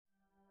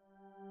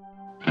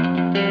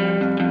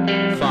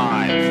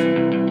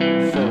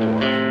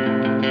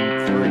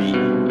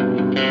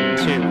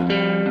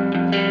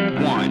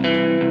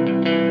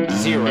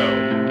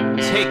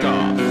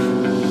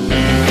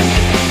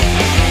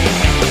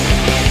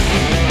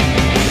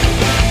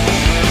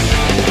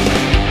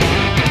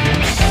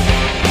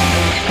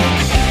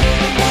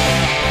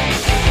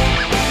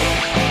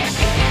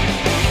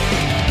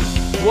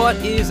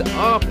is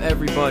up,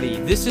 everybody?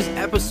 This is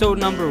episode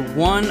number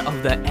 1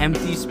 of the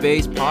Empty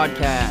Space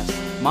Podcast.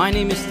 My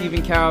name is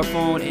Stephen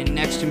Carafone, and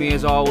next to me,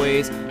 as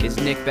always, is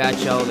Nick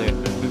Batchelder.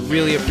 We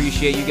really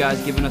appreciate you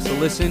guys giving us a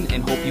listen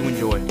and hope you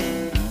enjoy.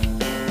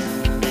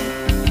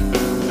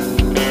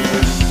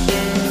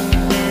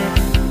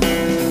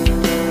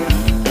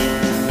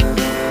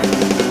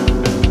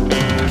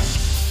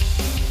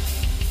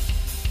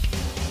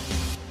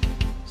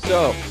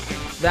 So,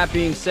 that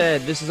being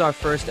said, this is our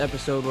first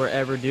episode we're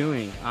ever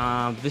doing.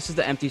 This is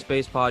the Empty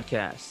Space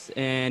Podcast,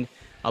 and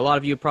a lot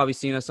of you have probably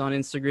seen us on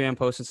Instagram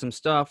posting some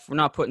stuff. We're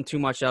not putting too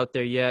much out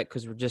there yet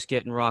because we're just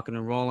getting rocking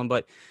and rolling,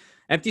 but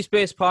Empty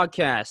Space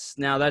Podcast.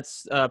 Now,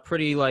 that's a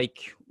pretty,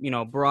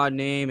 broad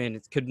name, and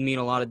it could mean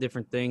a lot of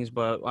different things,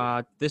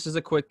 but this is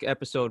a quick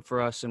episode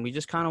for us, and we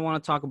just kind of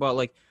want to talk about,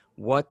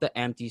 what the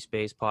Empty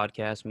Space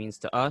Podcast means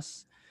to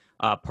us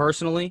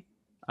personally.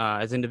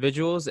 As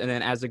individuals and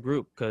then as a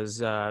group,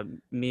 because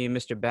me and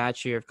Mr.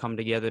 Batch here have come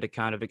together to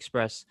kind of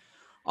express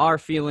our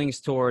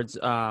feelings towards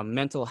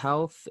mental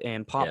health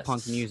and pop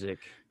punk music.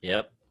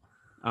 Yep.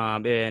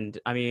 And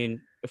I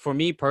mean, for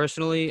me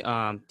personally,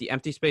 the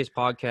Empty Space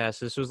Podcast,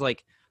 this was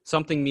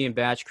something me and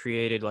Batch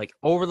created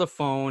over the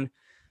phone,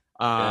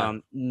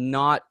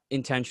 not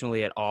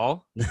intentionally at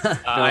all.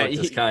 It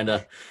just kind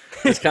of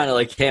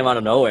came out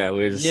of nowhere.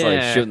 We were just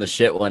shooting the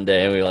shit one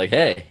day, and we were like,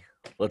 hey,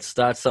 let's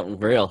start something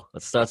real.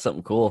 Let's start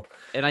something cool.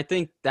 And I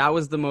think that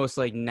was the most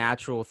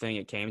natural thing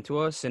it came to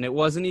us. And it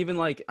wasn't even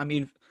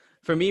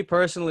for me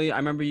personally, I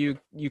remember you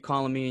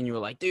calling me and you were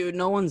like, dude,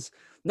 no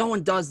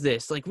one does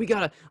this. I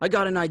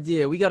got an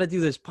idea. We got to do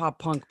this pop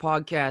punk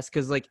podcast.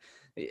 Cause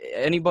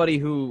anybody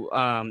who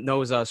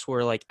knows us,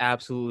 we're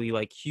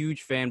absolutely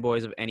huge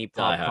fanboys of any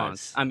pop punk.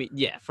 I mean,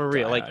 yeah, for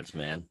real. Diehards,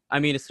 man. I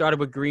mean, it started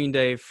with Green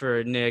Day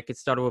for Nick. It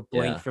started with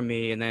Blink for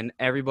me. And then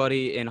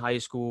everybody in high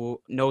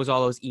school knows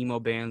all those emo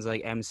bands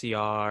like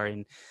MCR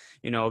and,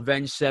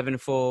 Avenged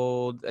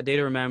Sevenfold, A Day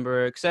to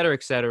Remember, et cetera,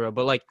 et cetera.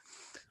 But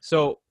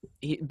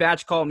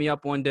Batch called me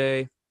up one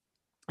day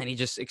and he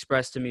just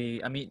expressed to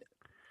me,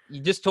 you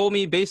just told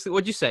me basically,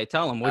 what'd you say?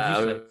 Tell him,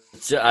 what'd you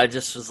say? I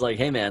just was like,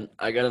 hey man,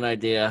 I got an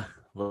idea.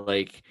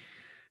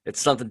 It's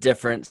something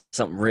different,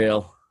 something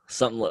real,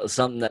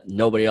 something that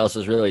nobody else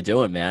is really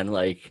doing, man.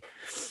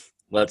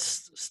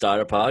 Let's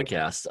start a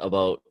podcast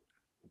about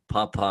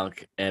pop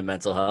punk and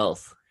mental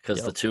health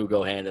because the two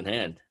go hand in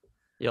hand.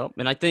 Yep.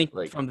 And I think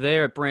from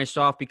there it branched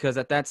off because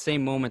at that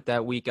same moment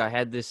that week, I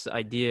had this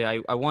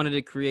idea. I wanted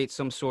to create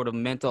some sort of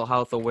mental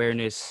health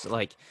awareness,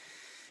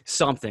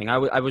 something. I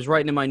was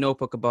writing in my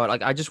notebook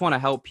about I just want to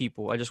help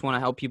people. I just want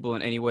to help people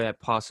in any way I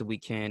possibly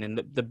can.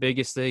 And the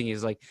biggest thing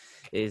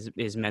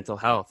is mental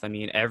health. I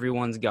mean,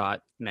 everyone's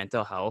got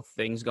mental health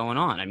things going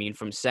on. I mean,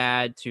 from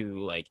sad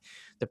to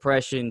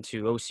depression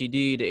to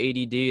OCD to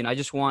ADD. And I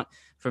just want,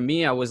 for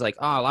me, I was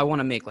I want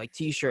to make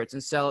t-shirts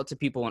and sell it to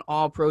people, and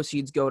all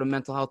proceeds go to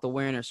mental health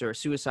awareness or a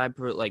suicide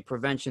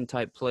prevention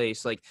type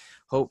place,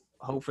 hope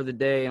for the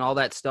day and all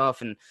that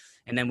stuff. And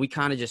then we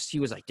kind of he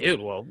was like, dude,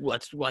 well,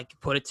 let's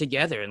put it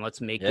together and let's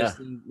make this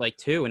thing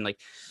too. And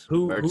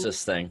who's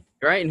this thing?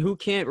 Right. And who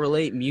can't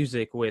relate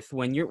music with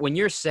when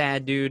you're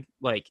sad, dude,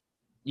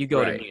 you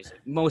go to music.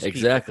 Most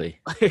exactly.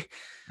 people.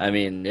 I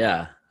mean,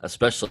 yeah,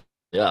 especially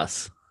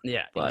us.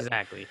 Yeah, but,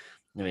 exactly.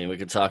 I mean, we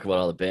could talk about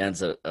all the bands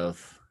that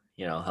have,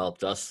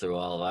 helped us through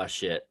all of our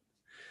shit.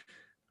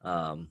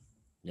 I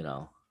don't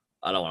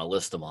want to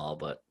list them all,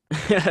 but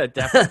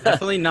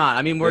definitely not.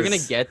 I mean, we're going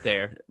to get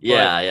there.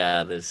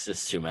 Yeah. There's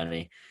just too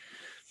many.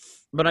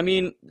 But I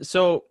mean,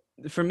 so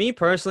for me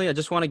personally, I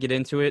just want to get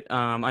into it.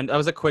 I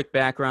was a quick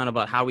background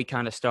about how we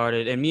kind of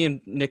started, and me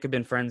and Nick have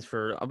been friends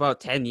for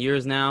about 10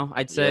 years now,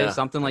 I'd say,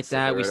 something like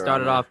that. We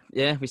started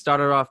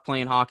off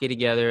playing hockey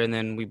together, and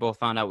then we both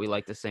found out we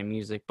liked the same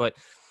music. But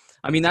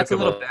I mean, that's a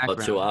little background.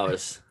 About 2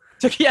 hours.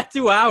 Took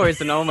 2 hours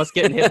and almost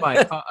getting hit by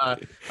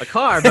a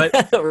car, but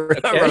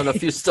running a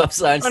few stop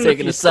signs,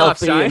 taking a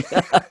selfie.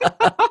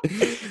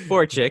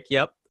 Poor chick.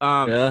 Yep.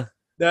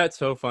 That's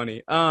so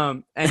funny.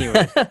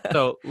 Anyway,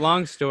 so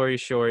long story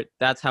short,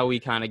 that's how we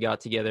kind of got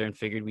together and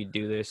figured we'd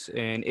do this.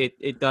 And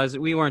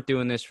we weren't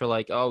doing this for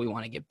we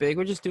want to get big.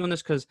 We're just doing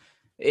this because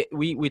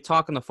we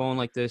talk on the phone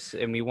like this,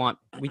 and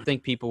we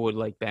think people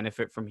would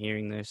benefit from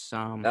hearing this.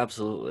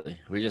 Absolutely.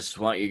 We just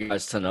want you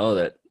guys to know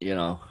that,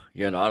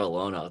 you're not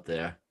alone out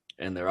there.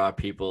 And there are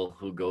people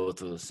who go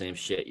through the same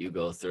shit you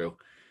go through.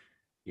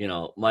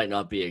 Might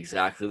not be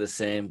exactly the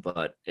same,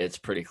 but it's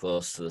pretty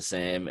close to the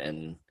same.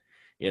 And,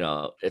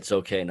 it's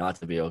okay not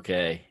to be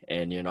okay.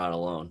 And you're not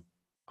alone.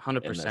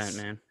 100%,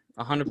 man.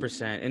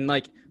 100%.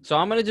 And so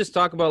I'm going to just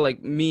talk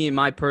about me and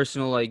my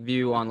personal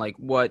view on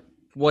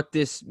what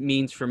this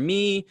means for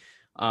me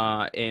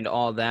and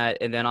all that.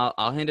 And then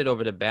I'll hand it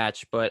over to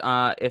Batch.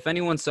 But if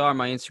anyone saw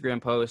my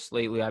Instagram post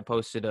lately, I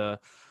posted a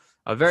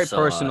very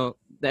personal...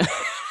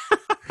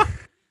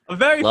 A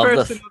very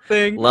personal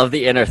thing. Love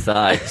the inner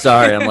thigh.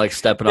 Sorry, I'm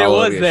stepping all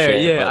over your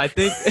shit. Yeah, but... I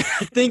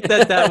think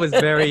that was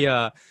very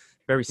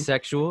very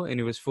sexual, and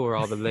it was for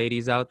all the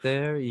ladies out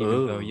there,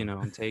 even though, Ooh.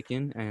 I'm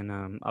taken,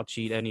 and I'll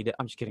cheat any day.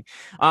 I'm just kidding.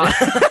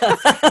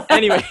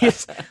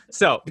 Anyways,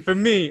 so for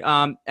me,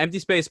 Empty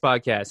Space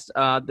Podcast.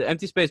 The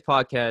Empty Space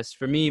Podcast,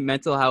 for me,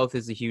 mental health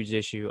is a huge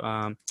issue.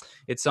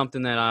 It's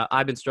something that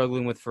I've been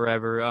struggling with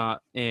forever,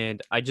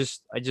 and I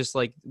just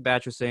like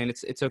Batch was saying,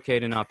 it's okay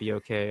to not be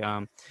okay.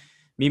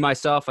 Me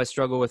myself, I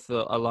struggle with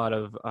a lot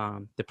of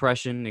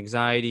depression,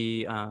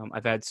 anxiety.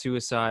 I've had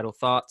suicidal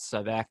thoughts.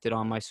 I've acted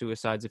on my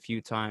suicides a few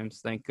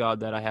times. Thank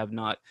God that I have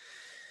not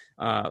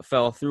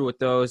fell through with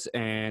those.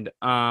 And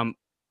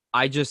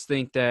I just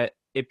think that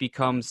it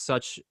becomes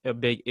such a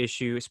big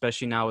issue,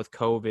 especially now with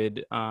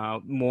COVID.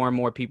 More and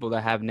more people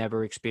that have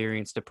never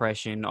experienced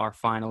depression are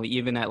finally,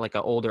 even at like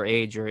an older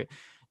age, or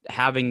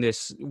having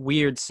this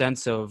weird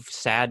sense of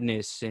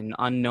sadness and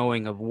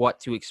unknowing of what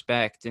to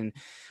expect. And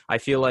I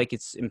feel like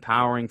it's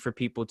empowering for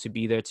people to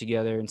be there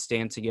together and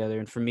stand together.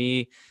 And for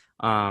me,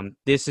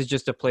 this is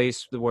just a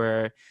place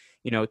where,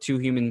 two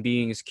human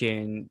beings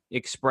can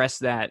express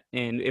that.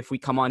 And if we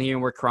come on here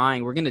and we're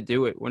crying, we're going to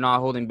do it. We're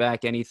not holding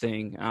back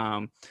anything.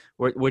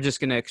 We're just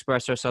going to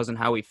express ourselves and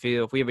how we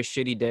feel. If we have a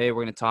shitty day,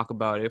 we're going to talk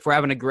about it. If we're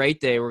having a great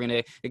day, we're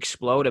going to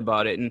explode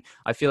about it. And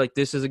I feel like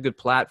this is a good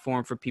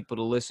platform for people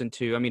to listen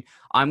to. I mean,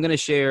 I'm going to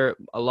share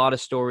a lot of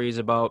stories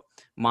about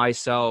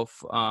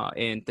myself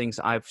and things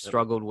I've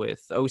struggled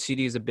with.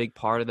 OCD is a big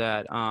part of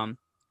that.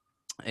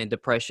 And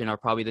depression are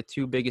probably the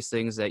two biggest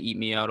things that eat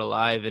me out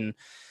alive. And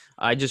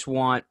I just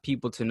want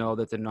people to know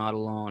that they're not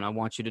alone. I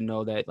want you to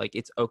know that, like,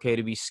 it's okay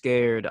to be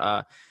scared.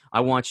 I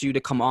want you to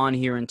come on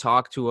here and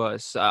talk to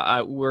us.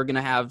 We're going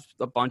to have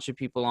a bunch of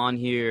people on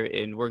here,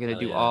 and we're going to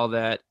do all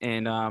that.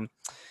 And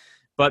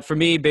but for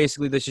me,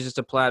 basically, this is just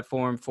a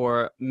platform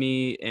for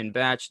me and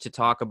Batch to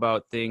talk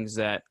about things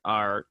that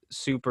are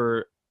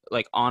super,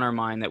 like, on our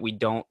mind that we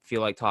don't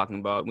feel like talking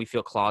about. We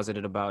feel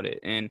closeted about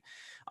it. And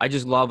I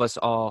just love us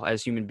all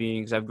as human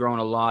beings. I've grown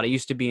a lot. I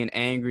used to be an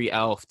angry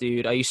elf,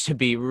 dude. I used to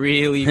be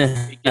really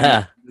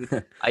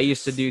freaking I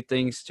used to do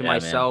things to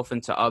myself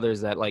and to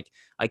others that, like,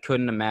 I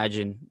couldn't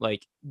imagine,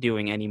 like,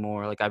 doing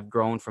anymore. Like, I've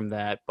grown from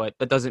that, but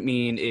that doesn't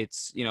mean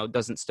it's,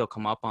 doesn't still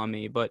come up on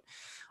me. But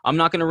I'm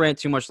not going to rant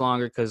too much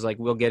longer, because, like,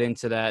 we'll get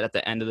into that at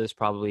the end of this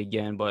probably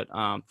again. But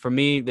for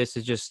me, this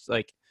is just,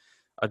 like,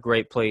 a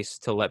great place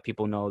to let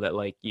people know that,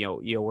 like,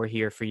 we're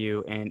here for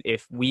you. And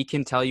if we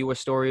can tell you a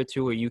story or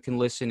two, or you can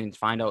listen and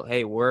find out,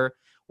 hey, we're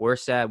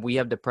sad, we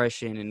have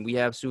depression, and we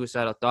have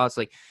suicidal thoughts,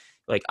 like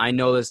I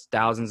know there's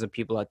thousands of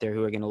people out there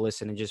who are going to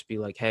listen and just be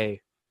like,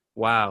 hey,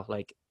 wow,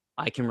 like,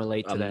 I can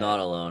relate to that. I'm not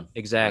alone.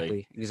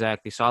 Exactly.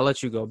 So I'll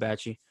let you go,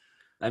 Batchy.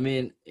 I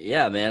mean,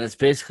 yeah, man, it's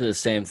basically the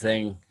same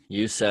thing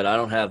you said. I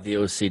don't have the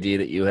OCD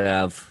that you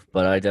have,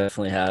 but I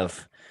definitely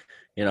have,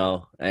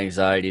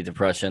 anxiety,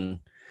 depression,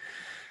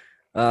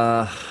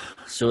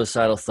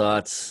 suicidal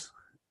thoughts,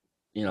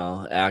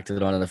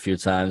 acted on it a few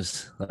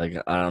times. Like,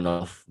 I don't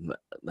know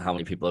how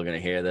many people are going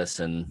to hear this,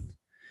 and,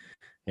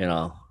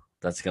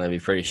 that's going to be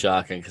pretty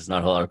shocking, because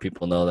not a lot of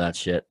people know that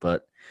shit.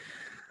 But,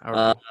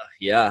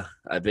 yeah,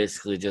 I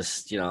basically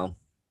just, the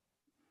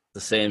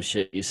same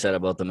shit you said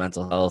about the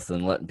mental health,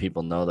 and letting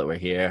people know that we're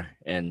here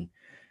and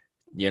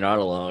you're not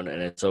alone,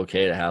 and it's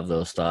okay to have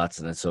those thoughts,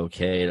 and it's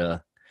okay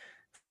to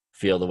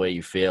feel the way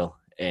you feel.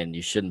 And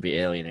you shouldn't be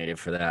alienated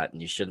for that,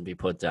 and you shouldn't be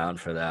put down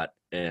for that.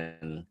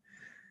 And,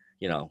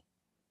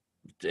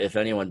 if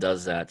anyone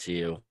does that to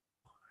you,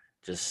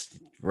 just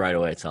right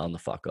away tell them to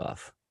fuck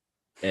off.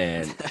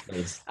 And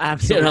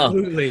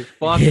absolutely,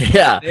 fuck.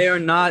 Yeah, they are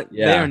not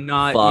even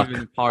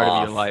part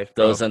of your life,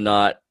 bro.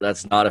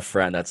 That's not a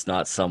friend. That's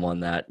not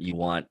someone that you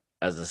want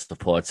as a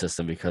support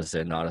system, because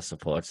they're not a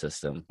support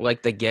system.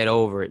 Like, the get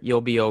over it,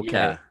 you'll be okay.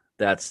 Yeah,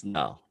 that's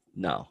no,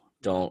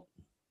 don't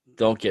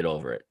get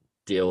over it.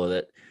 Deal with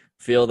it.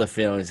 Feel the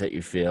feelings that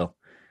you feel.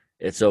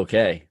 It's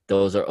okay.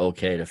 Those are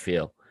okay to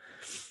feel.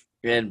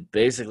 And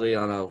basically,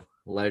 on a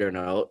lighter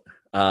note,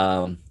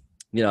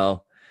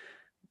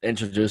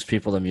 introduce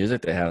people to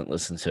music they haven't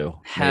listened to.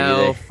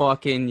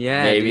 Fucking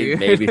yeah, dude.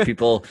 Maybe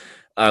people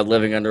are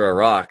living under a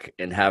rock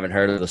and haven't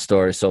heard of the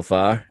story so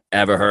far.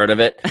 Ever heard of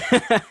it?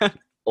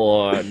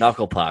 Or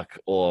Knuckle Puck,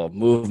 or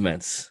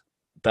Movements,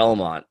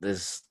 Belmont.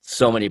 There's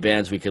so many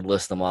bands, we could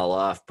list them all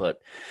off, but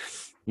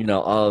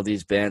all of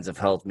these bands have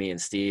helped me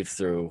and Steve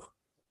through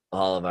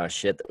all of our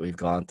shit that we've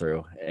gone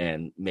through,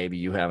 and maybe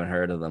you haven't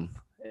heard of them,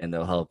 and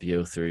they'll help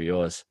you through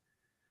yours.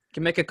 You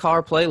can make a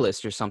car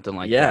playlist or something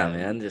like that. Yeah,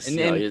 man. Just,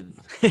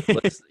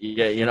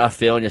 you're not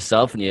feeling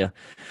yourself, and you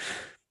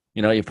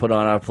put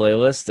on our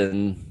playlist,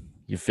 and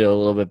you feel a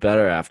little bit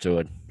better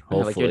afterward.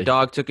 Hopefully. Like, your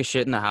dog took a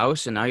shit in the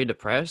house, and now you're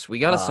depressed. We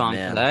got a song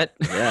for that.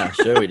 Yeah,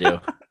 sure we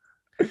do.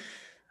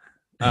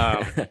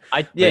 Man,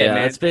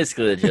 it's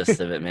basically the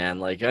gist of it, man.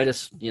 Like, I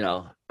just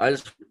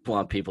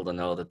want people to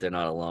know that they're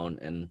not alone,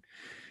 and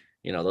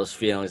those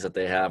feelings that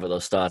they have, or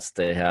those thoughts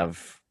they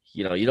have,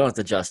 you don't have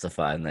to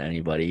justify them to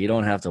anybody. You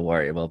don't have to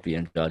worry about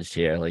being judged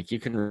here. Like, you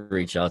can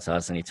reach out to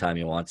us anytime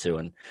you want to,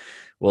 and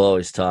we'll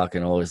always talk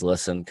and always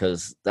listen,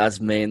 because that's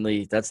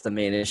the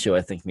main issue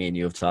I think me and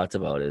you have talked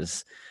about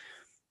is,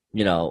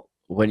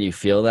 when you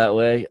feel that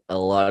way, a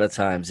lot of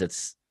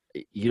times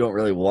you don't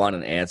really want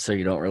an answer.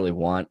 You don't really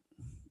want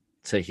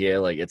to hear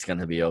like it's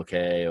gonna be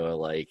okay, or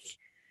like,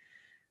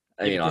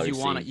 I Yeah, mean, because obviously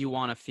you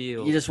want to you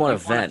feel just want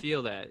to vent.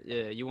 feel that.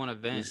 Yeah, you want to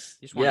You vent.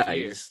 just, You just want to yeah,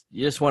 hear.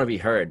 you just want to be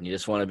heard, and you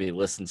just want to be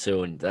listened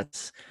to, and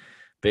that's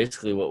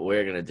basically what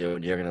we're gonna do,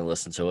 and you're gonna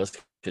listen to us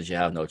because you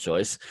have no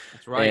choice.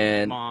 That's right,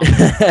 And mom.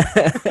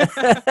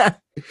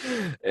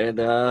 and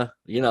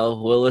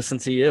we'll listen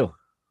to you.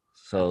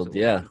 So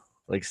Absolutely. yeah,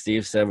 like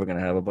Steve said, we're gonna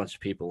have a bunch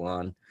of people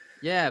on,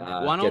 Yeah, get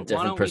why different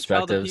don't we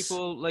tell the perspectives.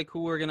 people like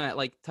who we're gonna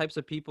like types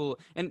of people,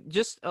 and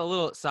just a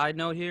little side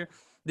note here.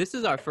 This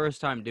is our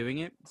first time doing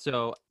it,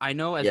 so I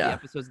know as the Yeah,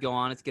 episodes go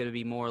on, it's gonna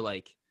be more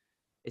like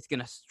it's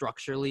gonna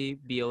structurally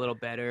be a little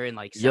better and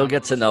like you'll sound a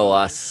get little to know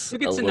smoother. us You'll a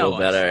get to little know us,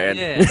 better, and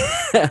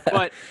yeah.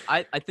 But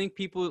I think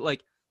people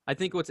like I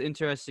think what's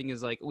interesting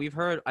is like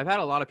I've had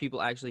a lot of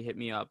people actually hit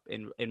me up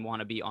and want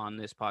to be on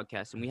this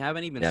podcast, and we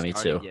haven't even yeah, me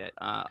started too. yet.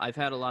 I've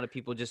had a lot of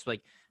people just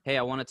like, hey,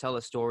 I want to tell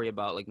a story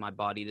about like my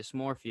body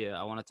dysmorphia.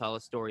 I want to tell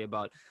a story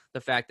about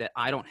the fact that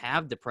I don't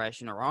have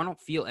depression or I don't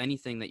feel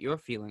anything that you're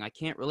feeling. I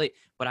can't relate,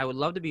 but I would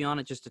love to be on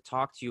it just to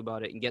talk to you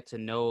about it and get to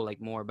know like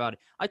more about it.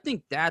 I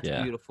think that's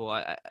Yeah, beautiful.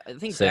 I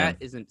think that same.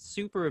 isn't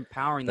super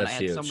empowering that I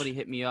That's had somebody huge.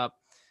 hit me up.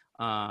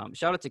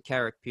 Shout out to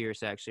Carrick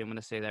Pierce, actually. I'm going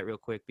to say that real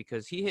quick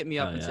because he hit me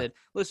up Oh and yeah, said,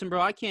 listen, bro,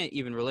 I can't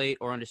even relate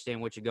or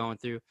understand what you're going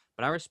through,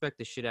 but I respect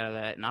the shit out of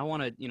that. And I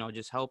want to,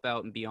 just help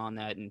out and be on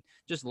that and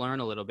just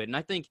learn a little bit. And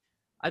I think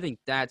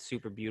that's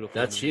super beautiful,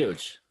 that's man.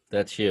 huge.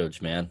 That's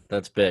huge, man.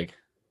 That's big.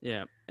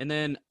 Yeah. And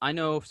then I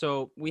know,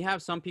 so we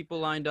have some people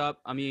lined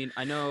up. I mean,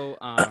 I know,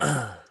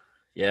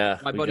 Yeah,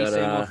 my we buddy got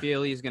Samuel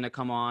Feely is gonna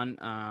come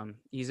on.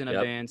 He's in a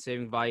yep. band,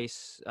 Saving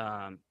Vice.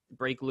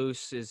 Break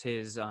Loose is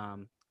his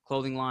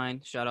clothing line.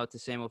 Shout out to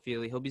Samuel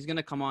Feely. He's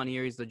gonna come on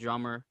here. He's the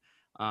drummer.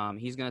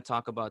 He's gonna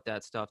talk about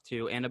that stuff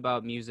too, and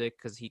about music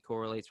because he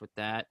correlates with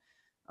that.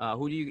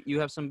 Who do you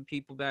have some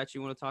people that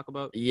you want to talk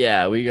about?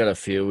 Yeah, we got a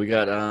few. We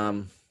got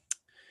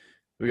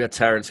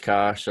Terrence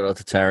Carr. Shout out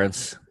to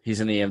Terrence. He's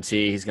an EMT.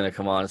 He's gonna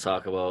come on and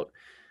talk about,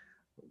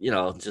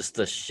 just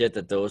the shit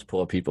that those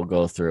poor people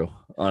go through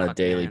on a Fuck,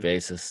 daily man,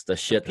 basis. The the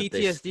shit that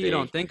PTSD you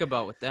don't think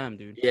about with them,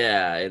 dude.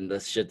 yeah, and the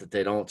shit that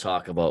they don't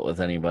talk about with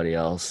anybody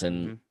else.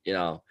 And,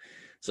 Mm-hmm.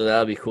 so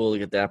that'll be cool to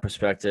get that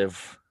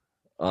perspective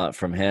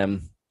from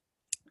him.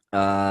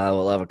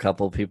 We'll have a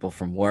couple of people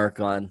from work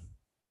on,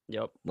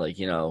 Yep. like,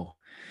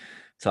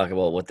 talk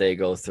about what they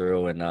go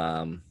through. And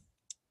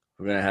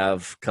we're going to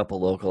have a couple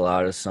local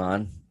artists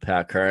on.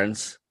 Pat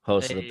Kearns,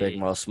 host of the Big Hey,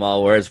 Mo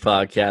Small Words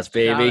podcast, shout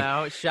baby.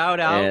 out, shout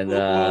out. And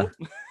Whoop,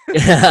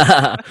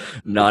 whoop.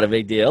 not a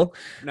big deal.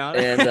 No.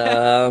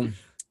 And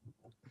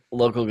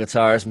local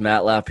guitarist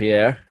Matt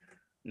Lapierre.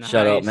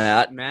 Shout out Nice,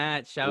 Matt.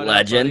 Matt. Shout out,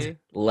 Legend. buddy.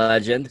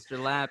 Legend. Mr.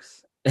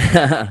 Laps.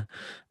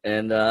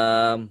 And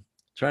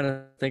trying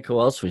to think who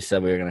else we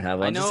said we were gonna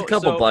have I on. Just a know.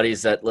 couple So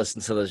buddies that listen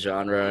to the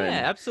genre yeah,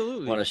 and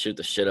absolutely. want to shoot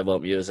the shit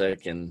about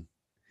music. And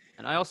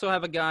And I also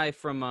have a guy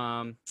from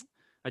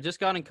I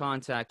just got in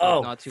contact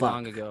with not too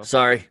long ago.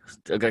 Sorry,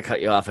 I'm gonna cut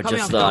you off. I Cut me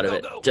just off. thought Go,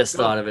 of go, it. go, Just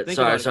go. thought of it. Think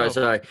Sorry, about it.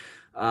 sorry,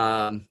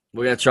 sorry.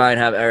 We're gonna try and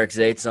have Eric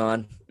Zaitz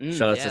on.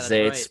 Shout out Yeah, to that's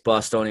Zaitz, right.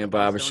 Bostonian Bostonian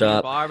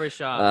Barbershop.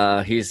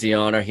 Barbershop. He's the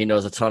owner. He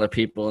knows a ton of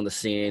people in the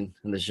scene,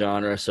 in the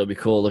genre. So it'd be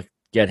cool to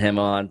get him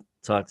on.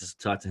 Talk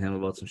to him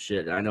about some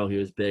shit. I know he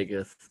was big.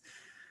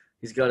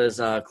 He's got his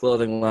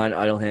clothing line,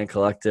 Idle Hand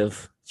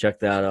Collective. Check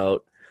that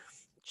out.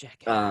 Check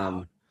it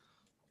out.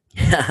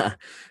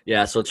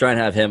 Yeah. So try and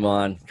have him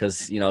on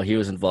because he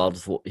was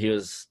involved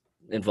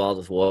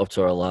with Warped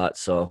Tour a lot.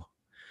 So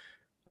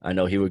I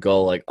know he would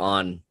go like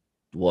on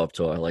Warped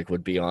Tour, like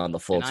would be on the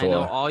full And tour. I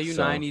know all you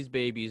so, 90s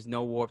babies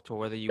know Warped Tour,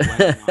 whether you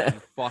went or not.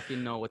 You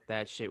fucking know what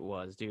that shit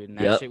was, dude. And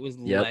that shit was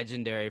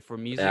legendary for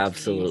music.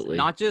 Absolutely. Scenes.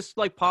 Not just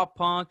like pop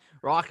punk,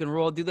 rock and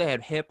roll, dude. They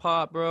had hip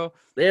hop, bro.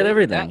 They had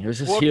everything. It was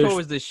just Warped huge. Tour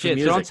was the shit.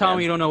 Music, so don't tell man.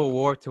 me you don't know what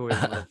Warped Tour is,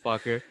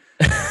 motherfucker.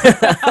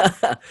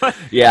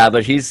 Yeah,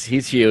 but he's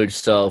huge.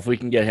 So if we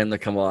can get him to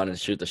come on and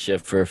shoot the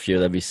shit for a few,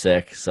 that'd be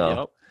sick. So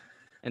Yep.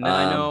 And then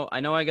I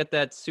know I got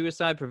that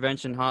suicide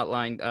prevention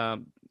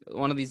hotline.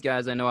 One of these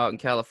guys I know out in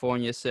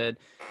California said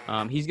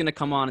he's gonna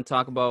come on and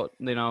talk about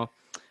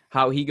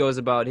how he goes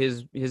about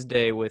his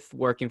day with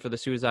working for the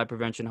suicide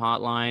prevention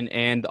hotline,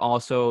 and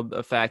also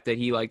the fact that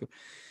he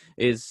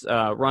is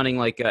running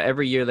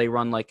every year they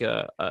run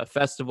a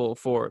festival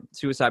for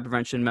suicide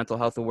prevention, mental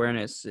health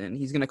awareness, and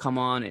he's gonna come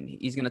on and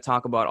he's gonna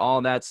talk about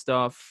all that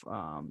stuff.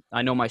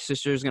 I know my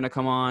sister's gonna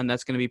come on.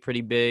 That's gonna be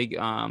pretty big.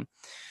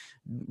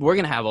 We're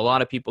gonna have a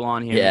lot of people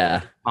on here.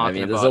 Yeah, I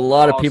mean, there's a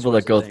lot of people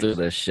that go through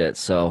this shit.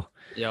 So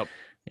yep,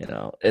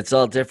 it's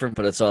all different,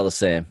 but it's all the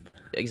same.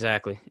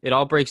 exactly. It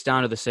all breaks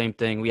down to the same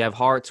thing. We have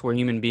hearts. We're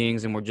human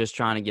beings, and we're just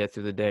trying to get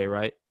through the day,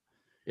 right?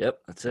 Yep,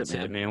 that's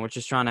it, man. We're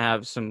just trying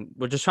to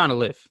we're just trying to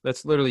live.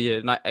 That's literally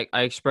it. And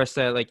I express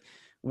that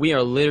we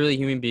are literally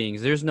human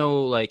beings. There's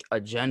no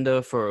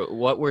agenda for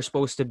what we're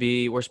supposed to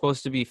be. We're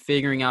supposed to be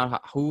figuring out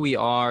who we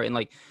are,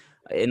 and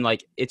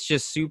it's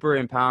just super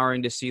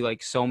empowering to see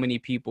so many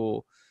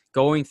people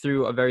going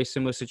through a very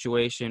similar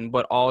situation,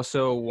 but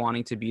also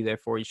wanting to be there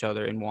for each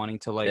other and wanting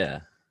to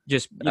like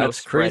just that's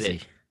spread crazy.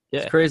 it. Yeah.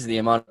 It's crazy the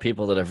amount of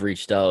people that have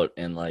reached out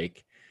and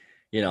like,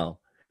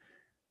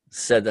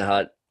 said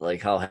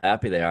how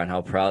happy they are and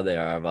how proud they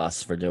are of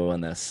us for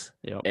doing this.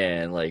 Yep.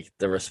 And like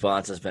the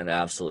response has been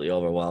absolutely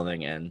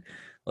overwhelming, and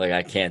like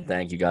I can't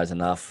thank you guys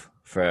enough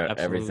for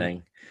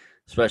everything.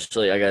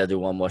 Especially I gotta do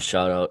one more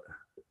shout out.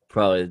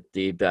 Probably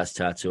the best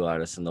tattoo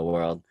artist in the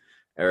world,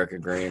 Erica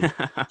Green,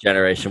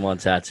 Generation 1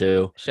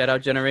 Tattoo. Shout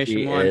out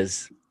Generation 1. She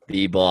is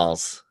the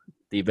balls.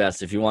 The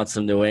best. If you want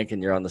some new ink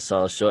and you're on the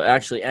South Shore,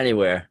 actually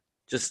anywhere,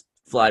 just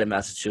fly to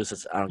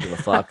Massachusetts. I don't give a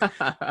fuck.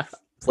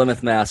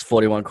 Plymouth, Mass,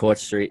 41 Court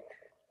Street.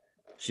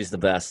 She's the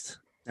best.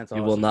 That's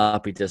awesome. You will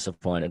not be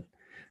disappointed.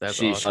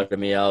 She shouted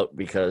me out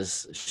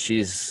because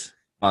she's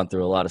gone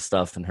through a lot of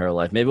stuff in her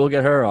life. Maybe we'll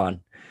get her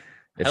on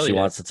if she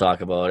wants to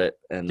talk about it.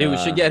 And dude, we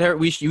should get her.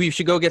 We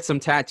should go get some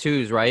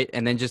tattoos, right?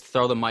 And then just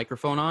throw the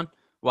microphone on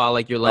while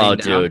like you're laying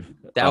down. Dude.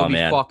 That would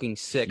be fucking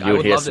sick. You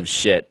would hear some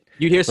shit.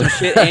 You'd hear some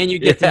shit, and you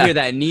get to hear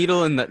that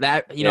needle and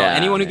that.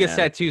 Anyone who gets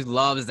tattoos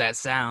loves that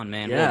sound,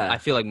 man. Yeah. Well, I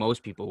feel like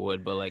most people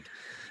would, but like.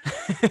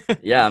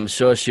 Yeah, I'm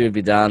sure she would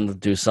be down to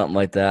do something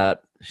like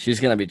that. She's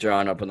gonna be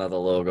drawing up another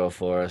logo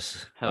for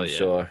us. I'm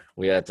sure.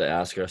 We had to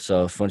ask her.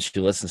 So when she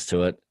listens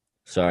to it,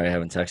 sorry I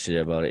haven't texted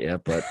you about it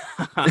yet, but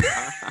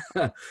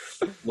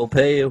we'll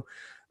pay you.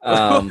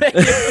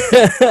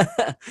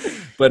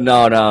 But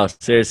no,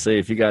 seriously,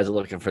 if you guys are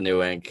looking for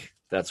new ink,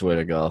 that's where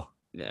to go.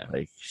 Yeah,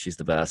 like she's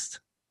the best.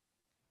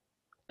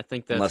 I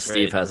think that's unless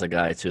Steve has a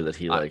guy too that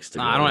he likes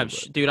to. I don't have,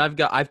 dude.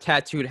 I've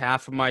tattooed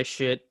half of my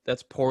shit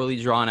that's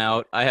poorly drawn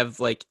out. I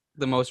have like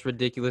the most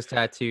ridiculous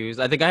tattoos.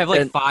 I think I have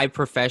like 5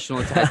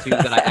 professional tattoos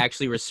that I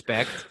actually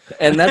respect.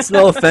 And that's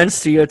no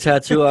offense to your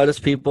tattoo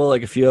artist people.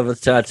 Like if you have a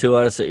tattoo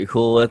artist that you're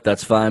cool with,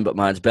 that's fine, but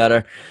mine's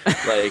better.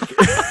 Like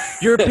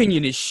your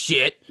opinion is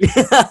shit.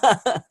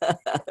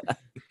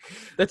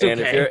 That's okay.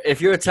 And if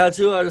you're a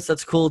tattoo artist,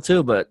 that's cool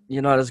too, but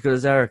you're not as good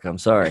as Eric. I'm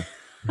sorry.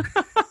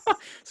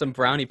 Some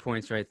brownie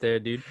points right there,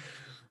 dude.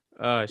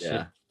 Oh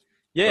shit.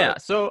 Yeah.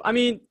 So I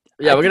mean,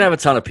 we're gonna have a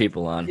ton of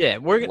people on. Yeah,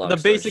 the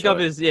basic of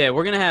it is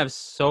we're gonna have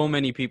so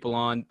many people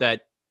on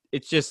that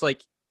it's just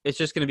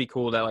gonna be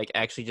cool to like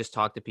actually just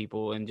talk to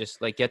people and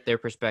just like get their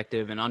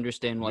perspective and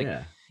understand like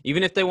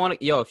even if they want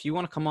to, if you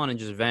want to come on and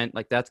just vent,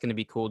 like that's gonna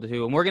be cool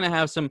too. And we're gonna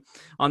have some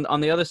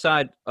on the other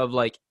side of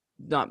like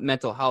not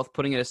mental health,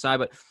 putting it aside,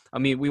 but I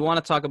mean, we want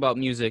to talk about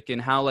music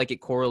and how like it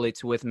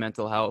correlates with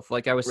mental health.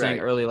 Like I was saying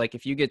earlier, like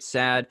if you get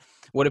sad,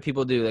 what do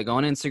people do? They go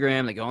on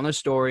Instagram, they go on their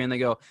story, and they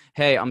go,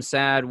 "Hey, I'm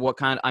sad.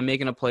 I'm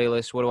making a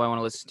playlist. What do I want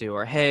to listen to?"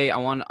 Or, "Hey, I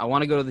want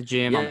to go to the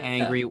gym. I'm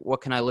angry.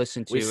 What can I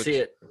listen to?"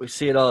 We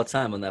see it all the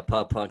time on that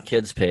Pop Punk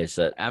Kids page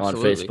on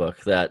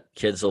Facebook that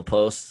kids will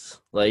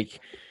post like,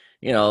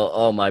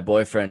 "Oh, my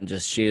boyfriend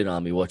just cheated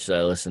on me. What should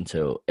I listen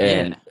to?"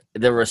 And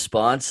the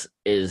response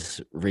is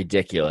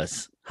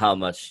ridiculous. How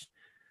much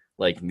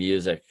like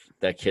music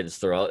that kids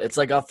throw out. It's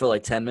like up for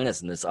like 10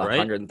 minutes and there's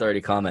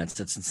 130 comments.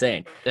 It's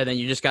insane. And then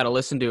you just got to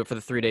listen to it for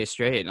the 3 days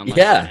straight. And I'm like,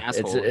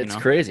 it's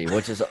crazy,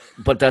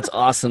 but that's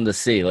awesome to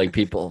see. Like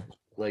people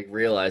like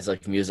realize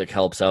like music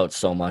helps out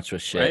so much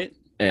with shit. Right?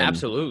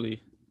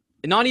 Absolutely.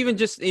 Not even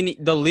just in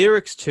the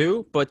lyrics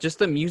too, but just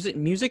the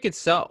music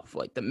itself,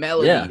 like the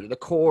melody, the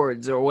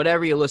chords, or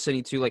whatever you're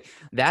listening to, like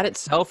that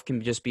itself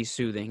can just be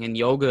soothing, and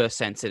yoga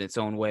sense in its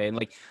own way. And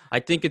like I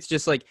think it's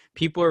just like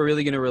people are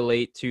really going to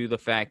relate to the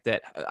fact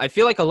that I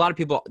feel like a lot of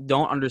people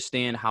don't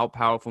understand how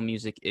powerful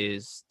music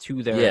is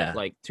to their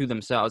like to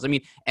themselves. I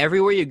mean,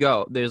 everywhere you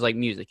go, there's like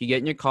music. You get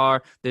in your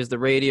car, there's the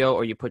radio,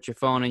 or you put your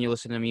phone and you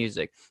listen to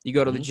music. You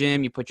go to the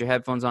gym, you put your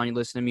headphones on, you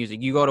listen to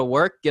music. You go to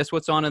work, guess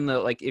what's on in the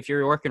like if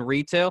you're working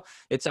retail,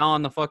 it's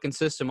on the fucking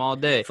system all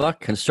day. Fuck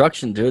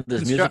construction, dude.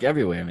 There's music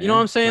everywhere, man. You know what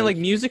I'm saying? Like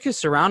music is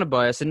surrounded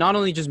by us, and not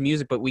only just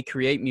music, but we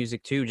create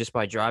music too, just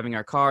by driving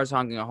our cars,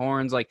 honking our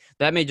horns. Like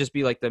that may just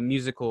be like the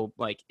musical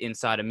like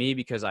inside of me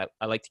because I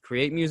like to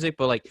create music,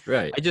 but like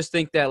I just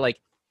think that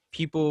like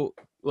people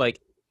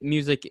like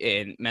music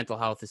and mental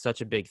health is such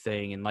a big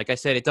thing. And like I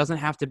said, it doesn't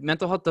have to,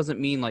 mental health doesn't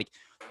mean like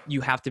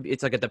you have to,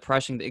 it's like a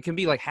depression. It can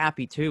be like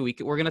happy too.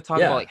 We're going to talk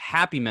about like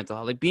happy mental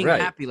health, like being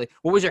happy. Like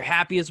what was your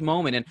happiest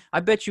moment? And I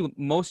bet you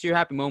most of your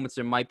happy moments,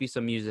 there might be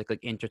some music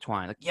like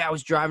intertwined. Like, I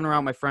was driving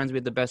around with my friends. We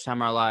had the best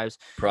time of our lives.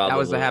 Probably. That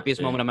was the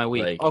happiest moment of my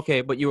week. Like,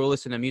 okay. But you were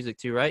listening to music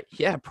too, right?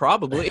 Yeah,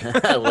 probably.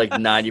 Like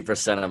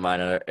 90% of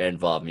mine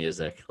involve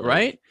music. Like,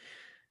 right?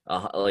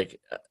 Like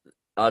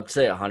I'd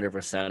say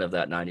 100% of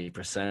that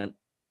 90%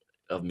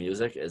 of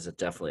music is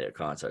definitely at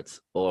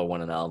concerts or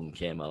when an album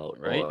came out,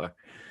 or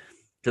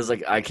because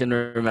like I can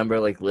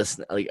remember like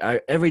listening, like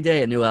every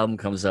day a new album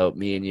comes out,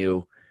 me and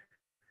you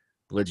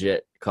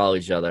legit call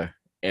each other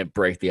and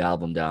break the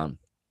album down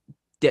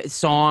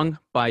song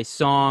by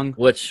song,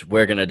 which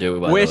we're gonna do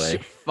by the way.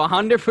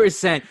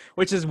 100%,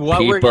 which is what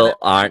people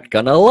aren't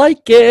gonna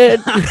like it.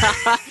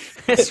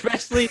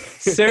 Especially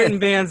certain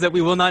bands that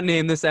we will not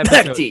name this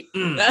episode.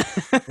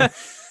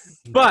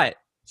 But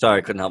sorry,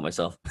 I couldn't help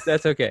myself.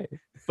 That's okay.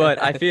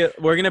 But I feel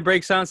we're gonna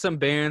break down some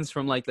bands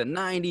from like the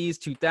 '90s,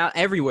 2000,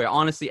 everywhere.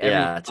 Honestly,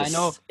 Yeah, I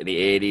know just in the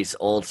 '80s,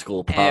 old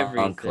school punk,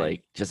 everything.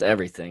 like just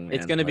everything, man.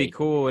 It's gonna be Like,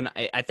 cool, and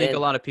I think a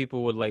and lot of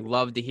people would like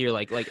love to hear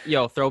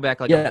yo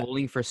throwback like a yeah.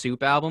 Bowling for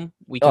Soup album.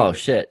 We can Oh break that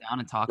shit. down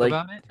and talk Like,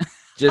 about it.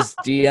 just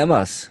DM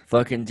us,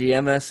 fucking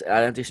DM us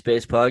at Empty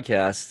Space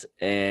Podcast,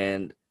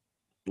 and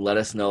let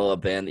us know a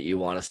band that you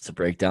want us to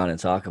break down and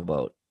talk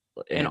about,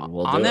 and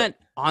we'll do it.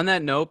 On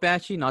that note,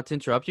 Batchy, not to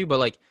interrupt you, but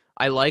like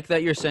I like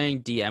that you're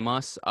saying DM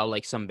us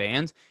like some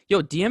bands.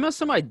 Yo, DM us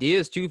some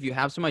ideas too if you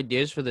have some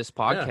ideas for this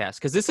podcast,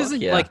 because this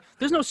isn't like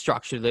there's no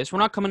structure to this. We're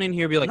not coming in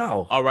here and be like,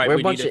 no, all right, we're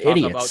we a bunch need to of talk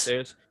idiots. about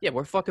this. Yeah,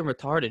 we're fucking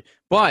retarded.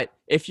 But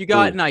if you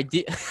got an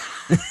idea,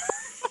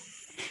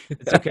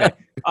 it's okay.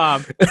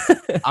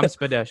 I'm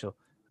special.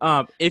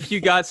 If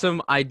you got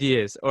some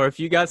ideas or if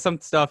you got some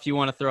stuff you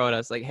want to throw at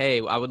us, like, hey,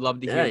 I would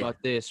love to hear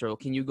about this, or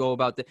can you go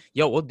about this?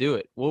 Yo, we'll do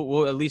it.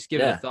 We'll at least give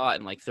it a thought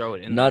and like throw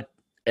it in.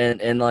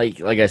 And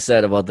like I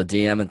said about the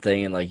DMing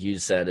thing, and like you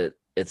said,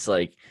 it's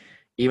like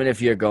even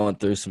if you're going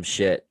through some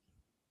shit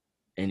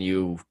and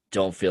you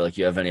don't feel like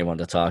you have anyone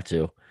to talk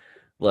to,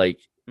 like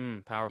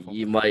powerful.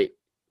 You might,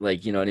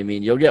 like, you know what I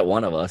mean? You'll get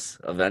one of us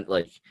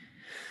like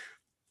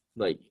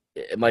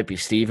it might be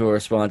Steve who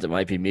responds, it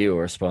might be me who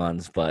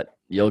responds, but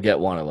you'll get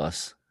one of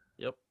us.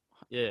 Yep.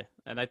 Yeah.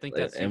 And I think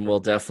that's and we'll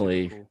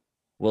definitely cool.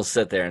 We'll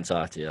sit there and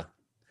talk to you.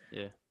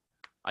 Yeah.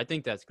 I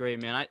think that's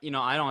great, man.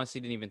 I honestly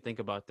didn't even think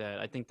about that.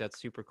 I think that's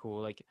super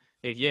cool. Like,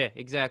 yeah,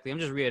 exactly. I'm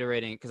just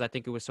reiterating it because I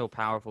think it was so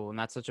powerful, and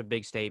that's such a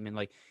big statement.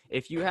 Like,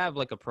 if you have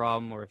like a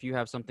problem, or if you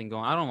have something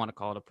going, I don't want to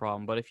call it a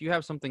problem, but if you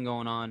have something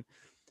going on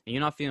and you're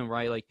not feeling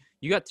right, like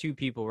you got two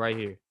people right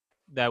here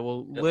that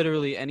will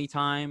literally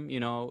anytime,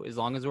 as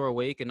long as we're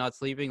awake and not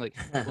sleeping, like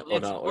we're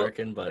not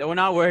working,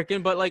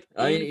 but like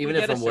even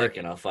if I'm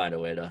working, I'll find a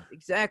way to.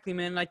 Exactly,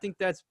 man. And I think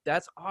that's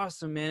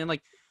awesome, man.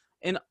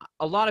 And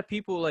a lot of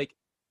people like.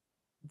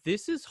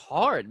 This is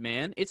hard,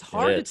 man. It's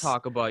hard to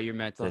talk about your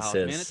mental health,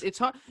 man. It's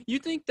hard. You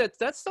think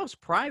that stuff's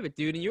private,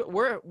 dude, and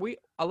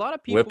a lot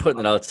of people. We're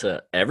putting it out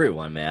to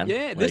everyone, man.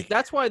 Yeah,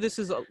 that's why this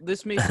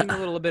may seem a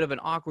little bit of an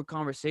awkward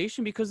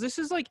conversation, because this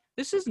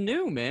is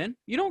new, man.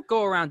 You don't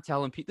go around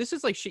telling people. This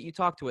is like shit you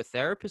talk to a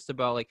therapist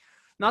about. Like,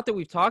 not that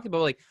we've talked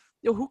about, like,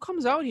 who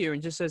comes out here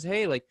and just says,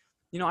 hey, like,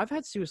 I've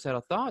had suicidal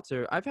thoughts,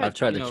 or I've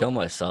tried to kill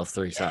myself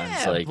 3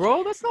 times. Like,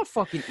 bro, that's not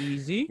fucking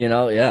easy.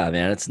 Yeah,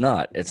 man, it's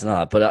not.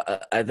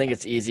 But I think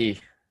it's easy,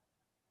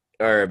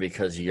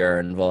 because you're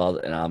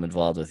involved and I'm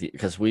involved with you,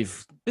 because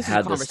we've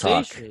had this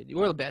talk.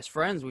 We're the best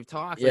friends. We've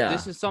talked. Yeah. Like,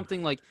 this is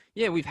something like,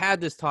 we've had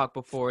this talk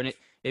before, and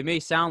it may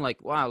sound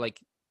like, wow, like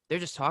they're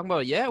just talking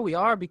about it. Yeah, we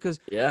are, because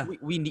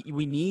we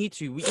need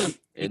to.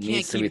 It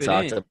needs to be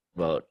talked about.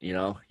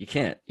 You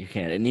can't.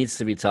 It needs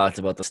to be talked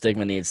about. The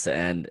stigma needs to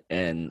end,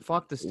 and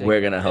fuck the stigma.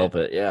 We're gonna help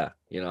it. Yeah,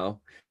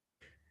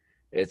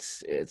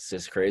 it's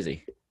just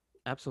crazy.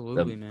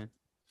 Absolutely, man.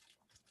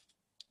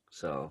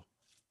 So,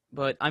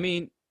 but I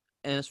mean,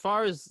 and as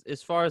far as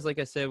like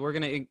I said, we're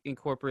gonna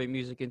incorporate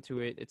music into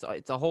it. It's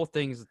a whole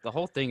thing. The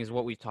whole thing is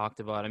what we talked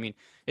about. I mean,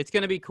 it's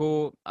gonna be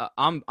cool.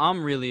 I'm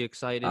really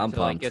excited to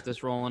like get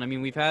this rolling. I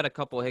mean, we've had a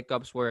couple of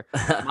hiccups where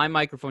my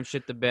microphone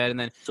shit the bed, and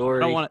then sorry,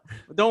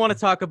 don't want to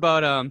talk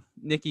about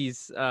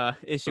Nikki's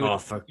issue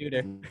with the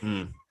computer.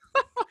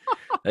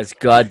 That's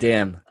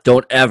goddamn.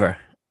 Don't ever.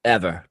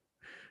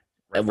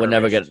 We're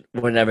never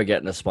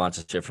getting a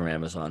sponsorship from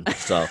Amazon.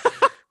 So.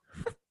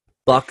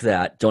 Fuck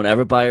that. Don't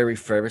ever buy a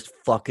refurbished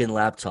fucking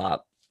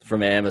laptop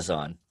from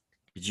Amazon,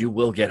 because you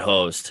will get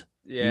hosed.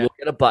 Yeah. You will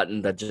get a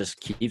button that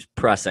just keeps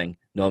pressing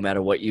no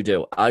matter what you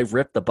do. I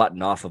ripped the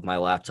button off of my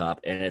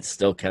laptop and it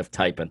still kept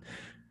typing.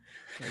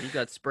 Yeah, you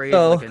got sprayed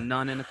like a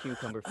nun in a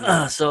cucumber.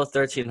 So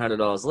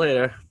 $1,300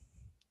 later.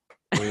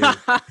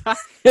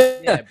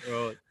 Yeah,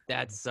 bro.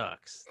 That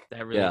sucks.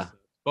 That really sucks.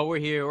 But we're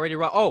here already.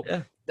 Oh,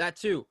 that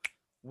too.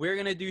 We're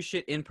going to do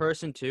shit in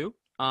person too.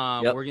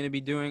 We're going to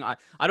be doing,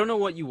 I don't know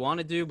what you want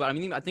to do, but I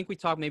mean, I think we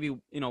talk maybe,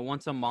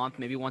 once a month,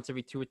 maybe once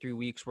every 2 or 3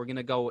 weeks, we're going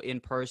to go in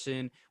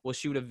person. We'll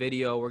shoot a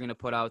video we're going to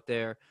put out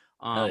there.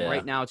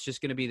 Right now it's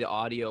just going to be the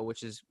audio,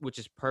 which is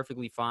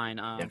perfectly fine.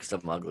 Because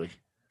I'm ugly.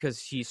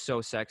 Because he's so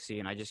sexy,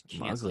 and I just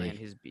can't stand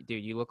his,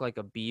 dude, you look like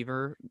a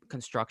beaver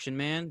construction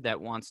man that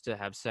wants to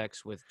have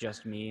sex with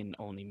just me and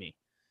only me.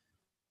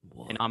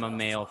 And I'm a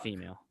male,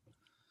 female.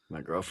 My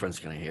girlfriend's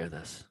going to hear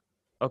this.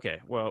 Okay,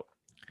 well.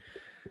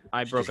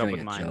 I broke up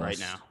with mine right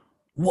now.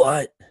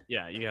 What?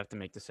 Yeah, you have to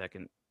make the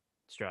second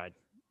stride.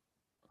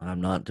 I'm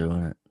not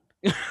doing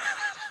it.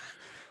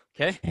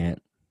 Okay.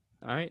 Can't.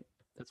 All right,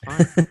 that's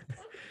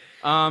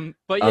fine.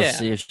 But yeah. I'll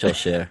see if she'll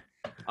share.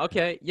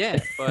 Okay, yeah,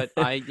 but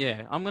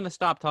I'm gonna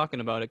stop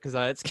talking about it because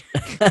it's.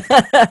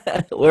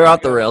 We're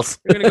off the rails.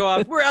 We're gonna go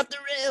off. We're off the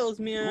rails,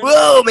 man.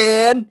 Whoa,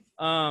 man.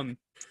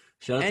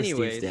 Shout out to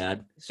Steve's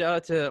dad. Shout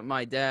out to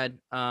my dad.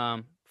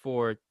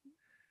 For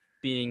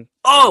being.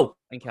 Oh.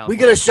 We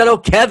gotta shout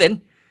out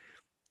Kevin.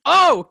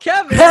 Oh,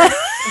 Kevin!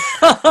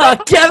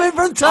 Kevin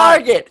from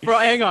Target.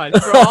 Hang on.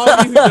 For all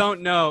of you who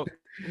don't know,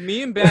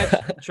 Me and Batch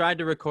tried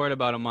to record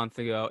about a month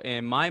ago,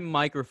 and my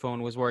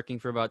microphone was working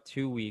for about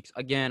 2 weeks.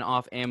 Again,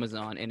 off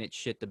Amazon, and it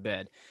shit the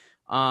bed.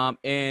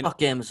 And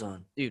Fuck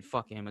Amazon. dude,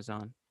 fuck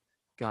Amazon.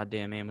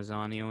 Goddamn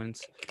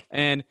Amazonians.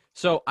 And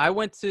so I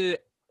went to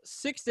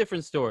 6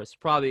 different stores,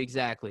 probably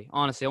exactly.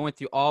 Honestly, I went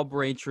through all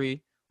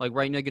Braintree, like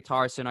right near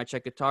Guitar Center. I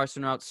checked Guitar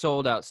Center out,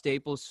 sold out.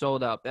 Staples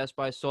sold out. Best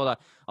Buy sold out.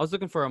 I was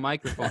looking for a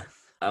microphone.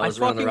 I was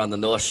running around the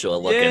North Shore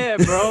looking. Yeah,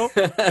 bro.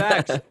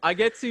 Facts. I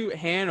get to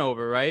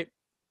Hanover, right?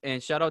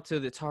 And shout out to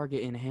the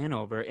Target in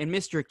Hanover. And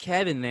Mr.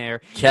 Kevin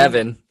there.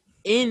 Kevin.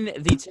 In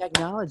the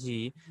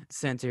technology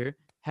center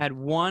had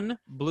one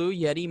Blue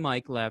Yeti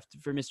mic left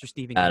for Mr.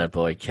 Stephen.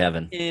 Attaboy,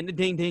 Kevin. And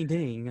ding, ding,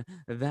 ding.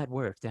 That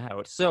worked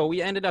out. So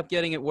we ended up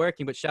getting it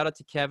working. But shout out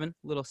to Kevin.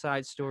 Little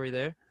side story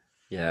there.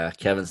 Yeah,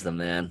 Kevin's the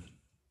man.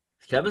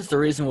 Kevin's the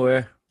reason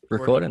we're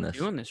recording this.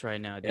 Doing this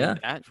right now, dude. Yeah.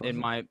 That in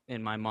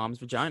my mom's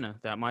vagina.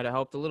 That might have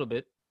helped a little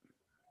bit.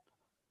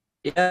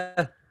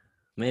 Yeah,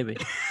 maybe.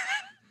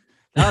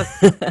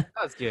 That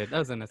was good. That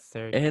was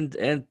unnecessary.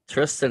 And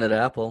Tristan at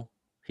Apple,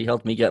 he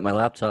helped me get my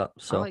laptop.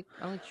 So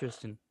I like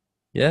Tristan.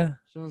 yeah,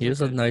 he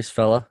was a nice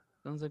fella.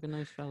 Sounds like a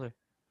nice fella.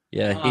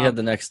 Yeah, he had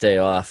the next day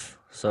off,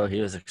 so he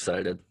was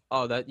excited.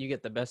 Oh, that you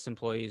get the best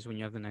employees when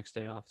you have the next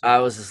day off. I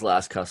was his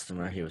last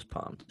customer. He was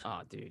pumped.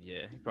 Oh, dude,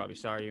 yeah. He probably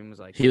saw you and was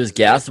like... He was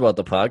gassed about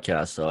the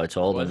podcast, so I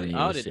told him. Did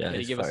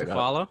he give us a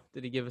follow?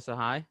 Did he give us a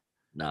hi?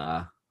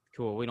 Nah.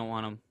 Cool. We don't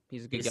want him.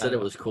 He's a good guy. He said it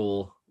was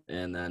cool,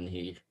 and then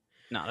he...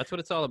 No, that's what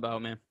it's all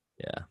about, man.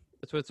 Yeah.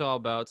 That's what it's all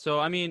about. So,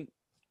 I mean,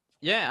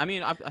 yeah,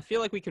 I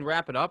feel like we can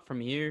wrap it up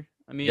from here.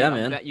 I mean, yeah,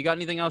 man. You got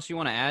anything else you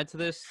want to add to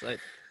this?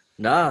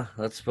 Nah,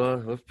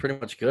 we're pretty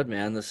much good,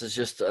 man. This is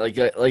just like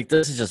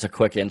this is just a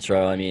quick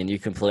intro. I mean, you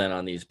can plan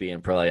on these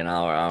being probably an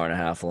hour and a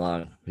half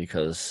long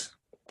because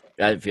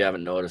if you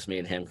haven't noticed, me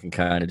and him can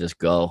kind of just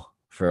go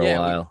for a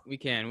while. We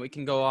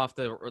can go off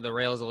the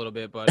rails a little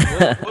bit, but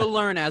we'll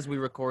learn as we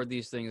record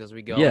these things as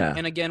we go. Yeah.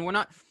 And again,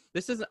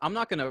 I'm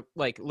not gonna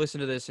like listen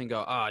to this and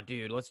go,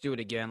 dude, let's do it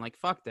again. Like,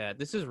 fuck that.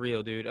 This is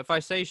real, dude. If I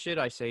say shit,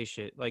 I say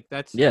shit. Like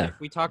that's If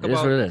we talk about, is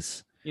what it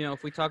is. You know,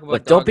 if we talk about,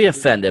 but don't be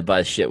offended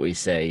by shit we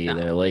say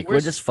either. No, like we're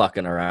just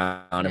fucking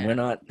around, and we're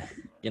not.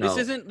 You know,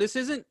 this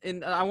isn't.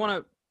 And I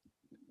want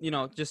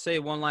to, just say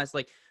one last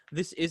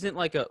this isn't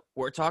like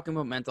we're talking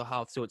about mental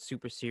health, so it's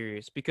super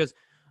serious because,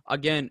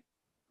 again,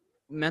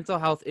 mental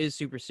health is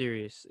super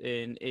serious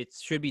and it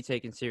should be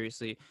taken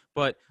seriously,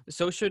 but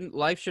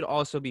life should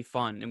also be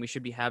fun and we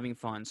should be having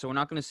fun. So we're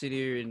not going to sit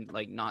here and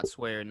not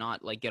swear,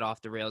 not get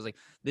off the rails.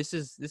 This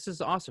is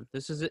awesome.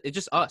 It's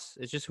just us.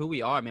 It's just who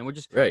we are, man. We're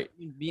just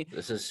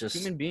this is just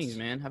human beings,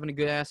 man, having a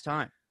good ass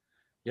time.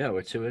 Yeah,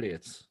 we're 2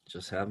 idiots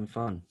just having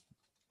fun.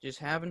 Just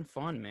having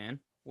fun, man.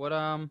 What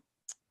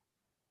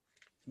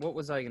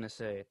was I going to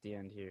say at the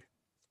end here?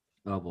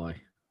 Oh boy.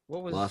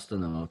 Lost the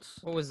notes.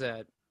 What was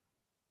that?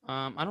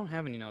 I don't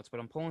have any notes, but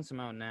I'm pulling some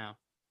out now.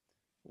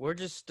 We're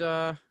just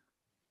sad.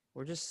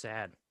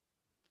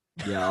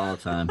 Yeah, all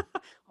the time.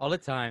 All the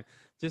time.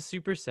 Just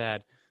super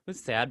sad. We're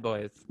sad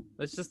boys.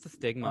 That's just the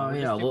stigma. Oh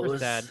yeah,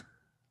 sad.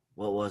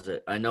 What was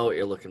it? I know what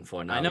you're looking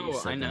for now. I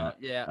know.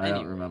 Yeah. I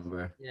don't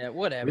remember. Yeah,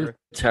 whatever. We have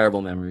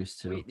terrible memories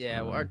too.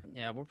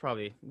 We're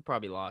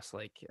probably lost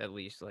at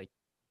least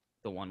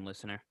the one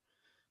listener.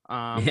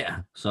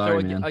 Yeah,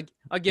 sorry, man.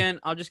 Again,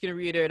 I'm just gonna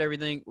reiterate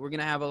everything. We're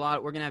gonna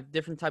have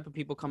different type of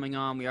people coming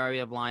on. We already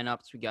have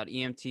lineups. We got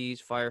EMTs,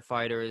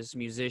 firefighters,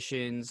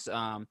 musicians,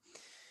 other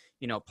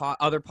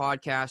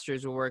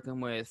podcasters we're working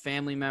with,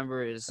 family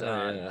members,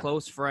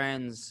 close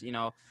friends.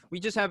 We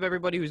just have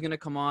everybody who's gonna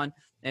come on,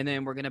 and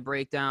then we're gonna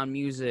break down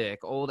music,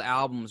 old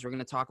albums. We're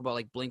gonna talk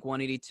about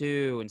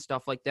Blink-182 and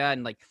stuff like that.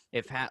 And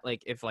if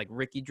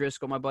Ricky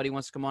Driscoll, my buddy,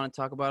 wants to come on and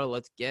talk about it,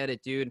 let's get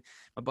it, dude.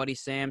 My buddy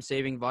Sam,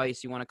 Saving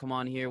Vice, you want to come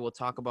on here? We'll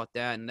talk about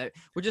that. And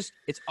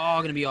it's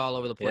all gonna be all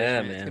over the place,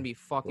 man. It's gonna be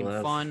fucking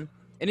fun.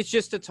 And it's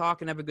just to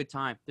talk and have a good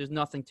time. There's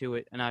nothing to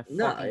it, and I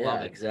fucking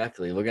love it.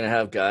 Exactly. We're gonna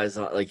have guys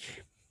on,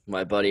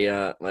 my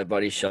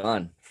buddy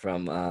Sean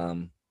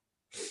from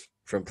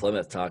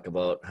Plymouth talk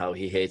about how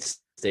he hates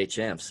state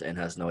champs and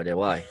has no idea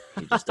why.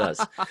 He just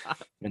does.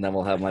 And then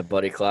we'll have my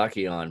buddy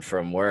Clocky on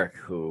from work,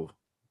 who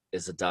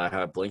is a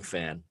diehard Blink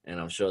fan,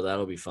 and I'm sure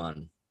that'll be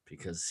fun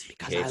because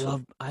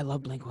I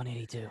love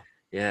Blink-182.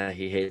 Yeah,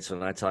 he hates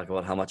when I talk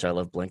about how much I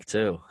love Blink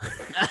too.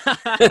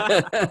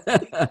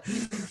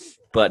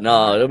 But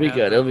no, it'll be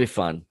good. It'll be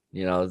fun,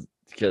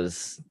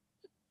 because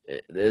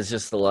there's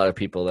just a lot of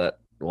people that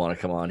want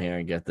to come on here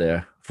and get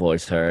their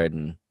voice heard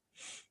and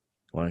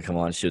want to come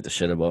on and shoot the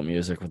shit about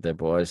music with their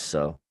boys.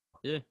 So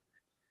yeah.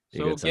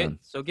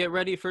 So get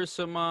ready for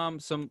some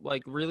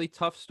really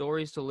tough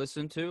stories to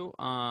listen to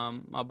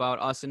about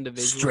us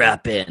individually.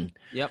 Strap in.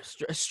 Yep,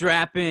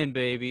 strap in,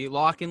 baby.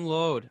 Lock and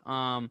load.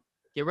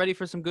 Get ready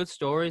for some good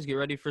stories. Get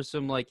ready for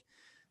some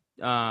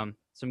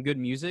good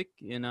music,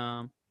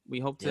 and we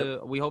hope to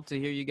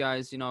hear you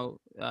guys. We hope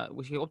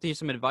to hear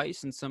some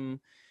advice and some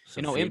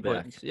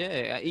input.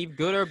 Yeah,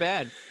 good or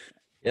bad.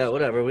 Yeah,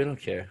 whatever. We don't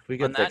care. We On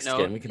get that thick note,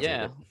 skin. We can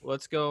yeah, take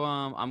let's go.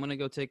 I'm gonna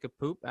go take a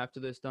poop after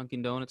this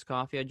Dunkin' Donuts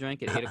coffee I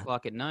drank at 8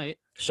 o'clock at night.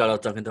 it. Shout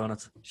out Dunkin'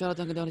 Donuts. Shout out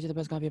Dunkin' Donuts, you're the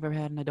best coffee I've ever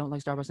had, and I don't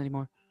like Starbucks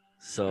anymore.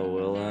 So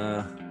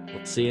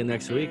we'll see you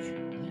next week. Yeah,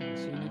 we'll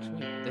see you next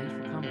week. Thanks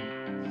for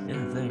coming.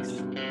 Yeah, thanks.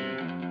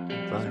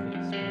 Bye.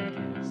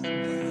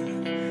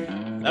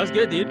 That was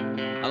good, dude.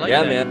 I like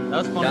Yeah, that. man. That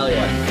was fun. Hell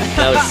yeah.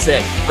 That was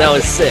sick. That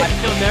was sick. I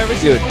feel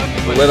nervous, Dude,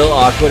 but a little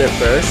awkward at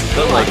first,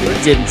 but like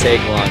it didn't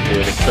take long,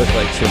 dude. It took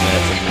like 2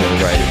 minutes and we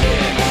were right in the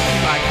end.